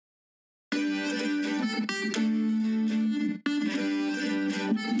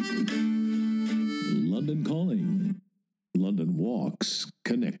Walks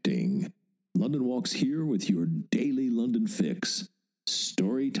Connecting. London Walks here with your daily London fix.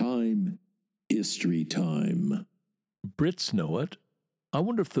 Story time, history time. Brits know it. I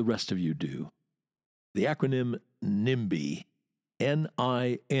wonder if the rest of you do. The acronym NIMBY, N-I-M-B-Y,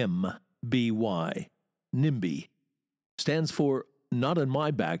 NIMBY, stands for Not in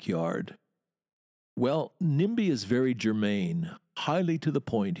My Backyard. Well, NIMBY is very germane, highly to the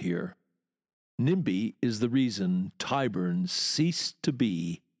point here. NIMBY is the reason Tyburn ceased to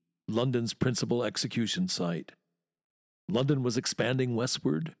be London's principal execution site. London was expanding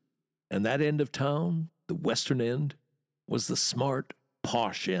westward, and that end of town, the western end, was the smart,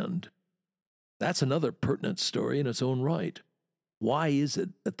 posh end. That's another pertinent story in its own right. Why is it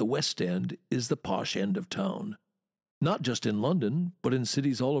that the West End is the posh end of town? Not just in London, but in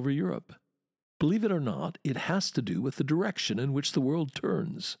cities all over Europe. Believe it or not, it has to do with the direction in which the world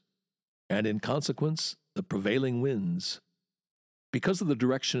turns, and in consequence, the prevailing winds. Because of the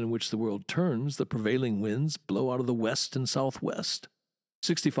direction in which the world turns, the prevailing winds blow out of the west and southwest,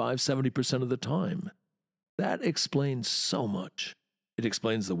 65-70% of the time. That explains so much. It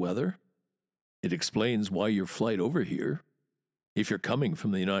explains the weather. It explains why your flight over here, if you're coming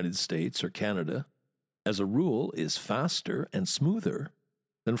from the United States or Canada, as a rule is faster and smoother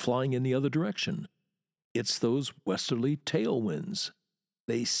than flying in the other direction. It's those westerly tailwinds.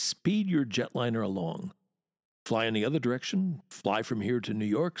 They speed your jetliner along. Fly in the other direction, fly from here to New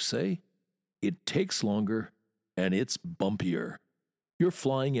York, say, it takes longer and it's bumpier. You're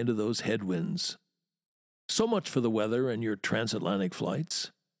flying into those headwinds. So much for the weather and your transatlantic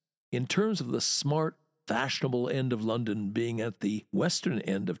flights. In terms of the smart, fashionable end of London being at the western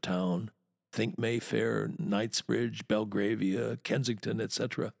end of town, think Mayfair, Knightsbridge, Belgravia, Kensington,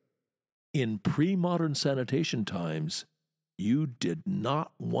 etc. In pre-modern sanitation times, you did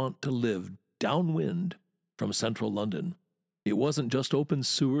not want to live downwind from central London. It wasn't just open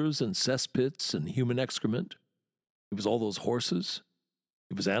sewers and cesspits and human excrement. It was all those horses.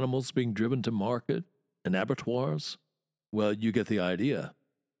 It was animals being driven to market and abattoirs. Well, you get the idea.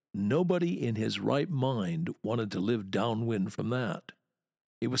 Nobody in his right mind wanted to live downwind from that.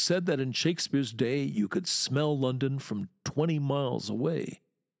 It was said that in Shakespeare's day you could smell London from 20 miles away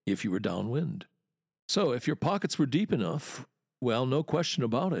if you were downwind. So if your pockets were deep enough, well, no question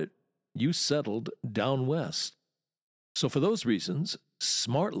about it, you settled down west. So for those reasons,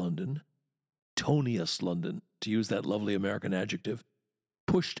 smart London, toniest London, to use that lovely American adjective,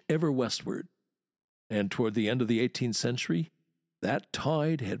 pushed ever westward. And toward the end of the 18th century, that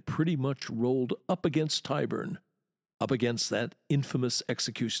tide had pretty much rolled up against Tyburn, up against that infamous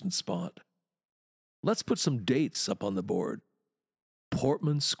execution spot. Let's put some dates up on the board.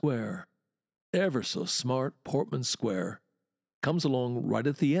 Portman Square, ever so smart Portman Square, comes along right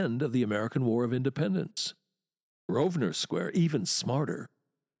at the end of the American War of Independence. Grosvenor Square, even smarter,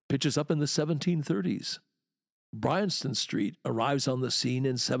 pitches up in the 1730s. Bryanston Street arrives on the scene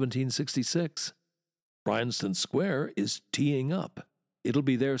in 1766. Bryanston Square is teeing up. It'll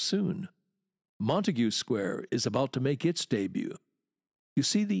be there soon. Montague Square is about to make its debut. You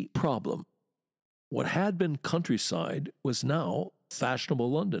see the problem. What had been countryside was now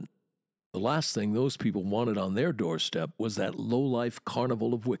fashionable London. The last thing those people wanted on their doorstep was that low-life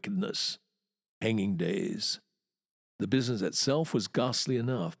carnival of wickedness. Hanging days. The business itself was ghastly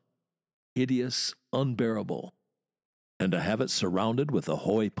enough. Hideous, unbearable. And to have it surrounded with the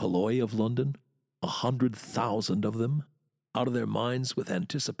hoi polloi of London, 100,000 of them, out of their minds with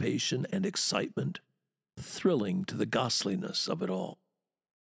anticipation and excitement, thrilling to the ghastliness of it all.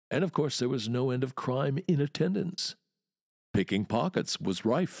 And of course there was no end of crime in attendance. Picking pockets was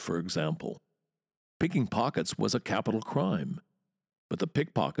rife, for example. Picking pockets was a capital crime, but the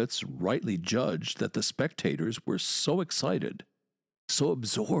pickpockets rightly judged that the spectators were so excited, so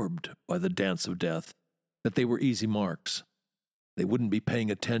absorbed by the dance of death, that they were easy marks. They wouldn't be paying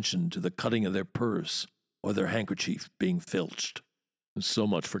attention to the cutting of their purse or their handkerchief being filched. So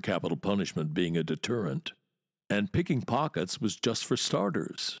much for capital punishment being a deterrent. And picking pockets was just for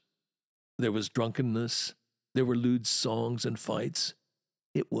starters. There was drunkenness, there were lewd songs and fights.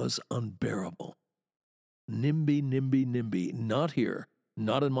 It was unbearable. NIMBY, NIMBY, NIMBY, not here,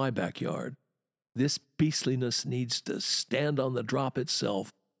 not in my backyard. This beastliness needs to stand on the drop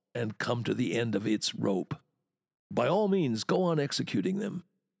itself and come to the end of its rope. By all means, go on executing them.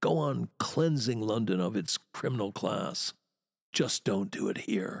 Go on cleansing London of its criminal class. Just don't do it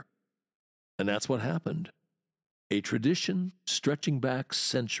here. And that's what happened. A tradition stretching back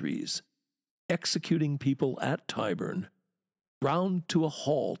centuries, executing people at Tyburn, ground to a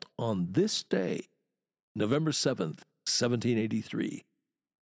halt on this day, November 7th, 1783.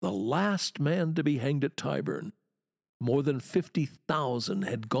 The last man to be hanged at Tyburn more than 50,000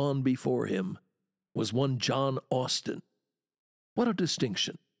 had gone before him, was one John Austin. What a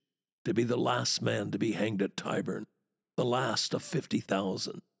distinction, to be the last man to be hanged at Tyburn, the last of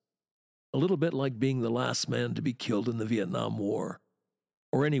 50,000. A little bit like being the last man to be killed in the Vietnam War,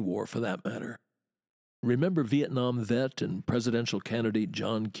 or any war for that matter. Remember Vietnam vet and presidential candidate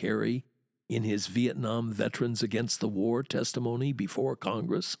John Kerry in his Vietnam Veterans Against the War testimony before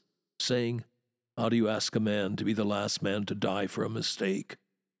Congress, saying, "How do you ask a man to be the last man to die for a mistake?"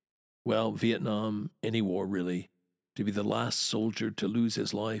 Well, Vietnam, any war really, to be the last soldier to lose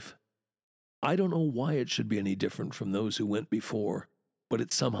his life. I don't know why it should be any different from those who went before, but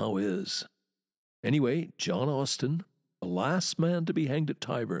it somehow is. Anyway, John Austin, the last man to be hanged at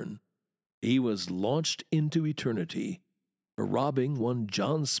Tyburn, he was launched into eternity for robbing one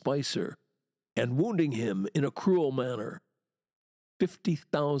John Spicer and wounding him in a cruel manner.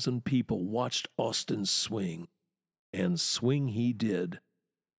 50,000 people watched Austin swing, and swing he did.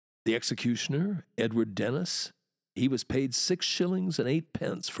 The executioner, Edward Dennis, he was paid 6 shillings and 8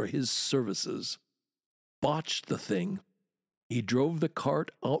 pence for his services. Botched the thing. He drove the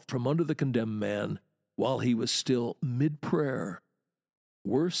cart out from under the condemned man while he was still mid-prayer.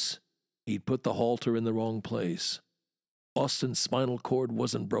 Worse, he'd put the halter in the wrong place. Austin's spinal cord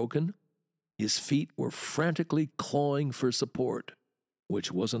wasn't broken. His feet were frantically clawing for support,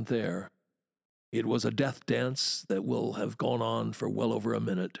 which wasn't there. It was a death dance that will have gone on for well over a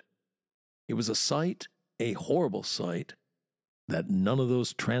minute. It was a sight, a horrible sight, that none of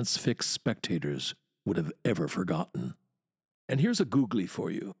those transfixed spectators would have ever forgotten. And here's a googly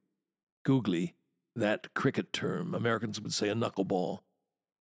for you. Googly, that cricket term, Americans would say a knuckleball.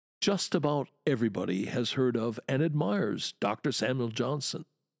 Just about everybody has heard of and admires Dr. Samuel Johnson,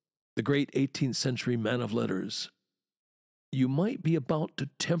 the great 18th century man of letters. You might be about to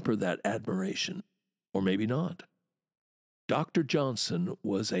temper that admiration, or maybe not. Dr. Johnson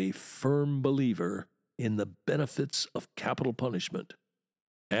was a firm believer in the benefits of capital punishment,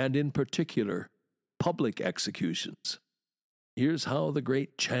 and in particular, public executions. Here's how the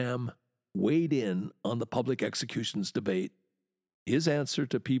great Cham weighed in on the public executions debate. His answer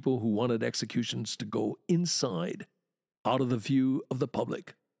to people who wanted executions to go inside, out of the view of the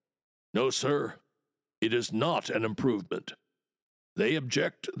public. "No, sir, it is not an improvement. They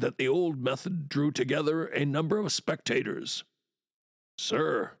object that the old method drew together a number of spectators.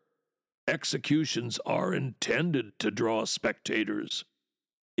 Sir, executions are intended to draw spectators.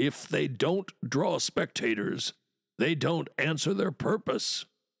 If they don't draw spectators, they don't answer their purpose.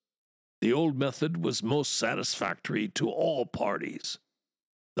 The old method was most satisfactory to all parties.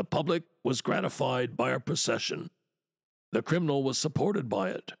 The public was gratified by a procession. The criminal was supported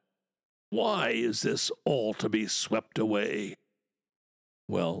by it. Why is this all to be swept away?"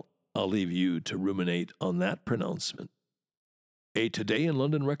 Well, I'll leave you to ruminate on that pronouncement. A Today in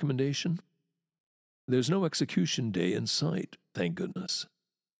London recommendation? There's no execution day in sight, thank goodness.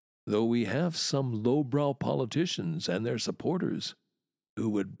 Though we have some lowbrow politicians and their supporters who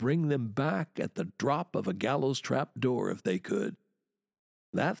would bring them back at the drop of a gallows trap door if they could.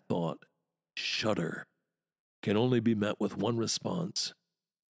 That thought, shudder, can only be met with one response.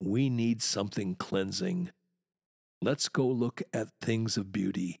 We need something cleansing. Let's go look at things of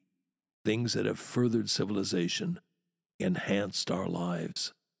beauty, things that have furthered civilization, enhanced our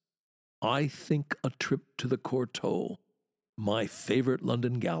lives. I think a trip to the Courtauld, my favorite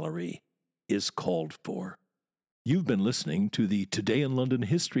London gallery, is called for. You've been listening to the Today in London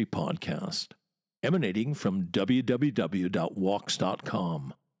History podcast, emanating from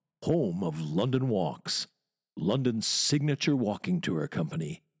www.walks.com, home of London Walks, London's signature walking tour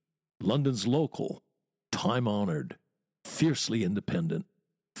company, London's local, time-honored, fiercely independent,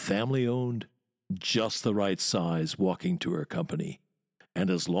 family-owned, just the right size walking tour company. And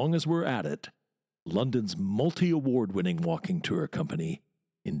as long as we're at it, London's multi-award-winning walking tour company.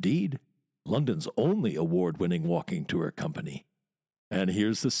 Indeed, London's only award-winning walking tour company. And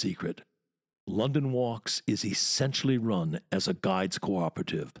here's the secret. London Walks is essentially run as a guides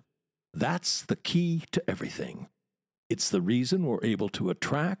cooperative. That's the key to everything. It's the reason we're able to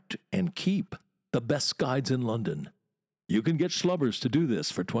attract and keep the best guides in London. You can get schlubbers to do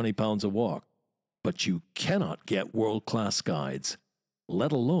this for £20 a walk, but you cannot get world-class guides,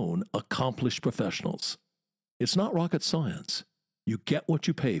 let alone accomplished professionals. It's not rocket science. You get what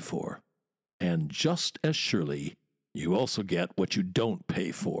you pay for. And just as surely, you also get what you don't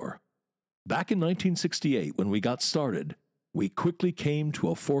pay for. Back in 1968, when we got started, we quickly came to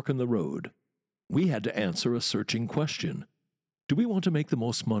a fork in the road. We had to answer a searching question. Do we want to make the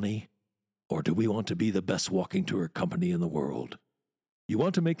most money, or do we want to be the best walking tour company in the world? You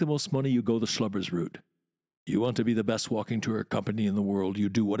want to make the most money, you go the schlubbers route. You want to be the best walking tour company in the world, you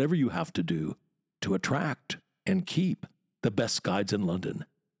do whatever you have to do to attract and keep the best guides in London.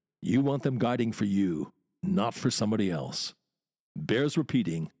 You want them guiding for you, not for somebody else. Bears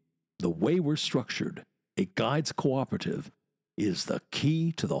repeating, the way we're structured, a guides cooperative, is the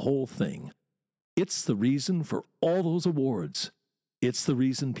key to the whole thing. It's the reason for all those awards. It's the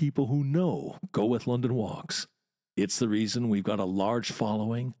reason people who know go with London Walks. It's the reason we've got a large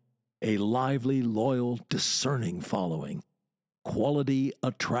following, a lively, loyal, discerning following. Quality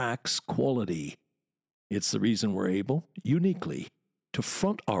attracts quality. It's the reason we're able, uniquely, to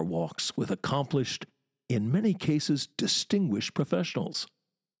front our walks with accomplished, in many cases distinguished professionals.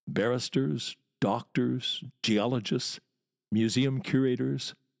 Barristers, doctors, geologists, museum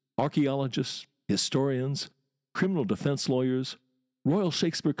curators, archaeologists, historians, criminal defense lawyers, Royal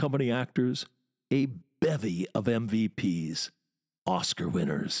Shakespeare Company actors, a bevy of MVPs, Oscar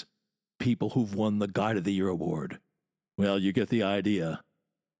winners, people who've won the Guide of the Year award. Well, you get the idea.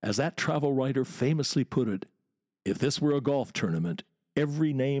 As that travel writer famously put it, if this were a golf tournament,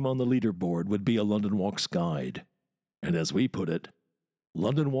 every name on the leaderboard would be a London Walks guide. And as we put it,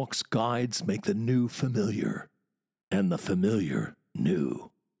 London Walks guides make the new familiar, and the familiar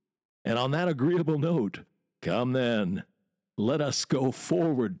new. And on that agreeable note, come then, let us go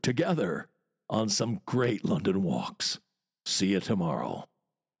forward together on some great London Walks. See you tomorrow.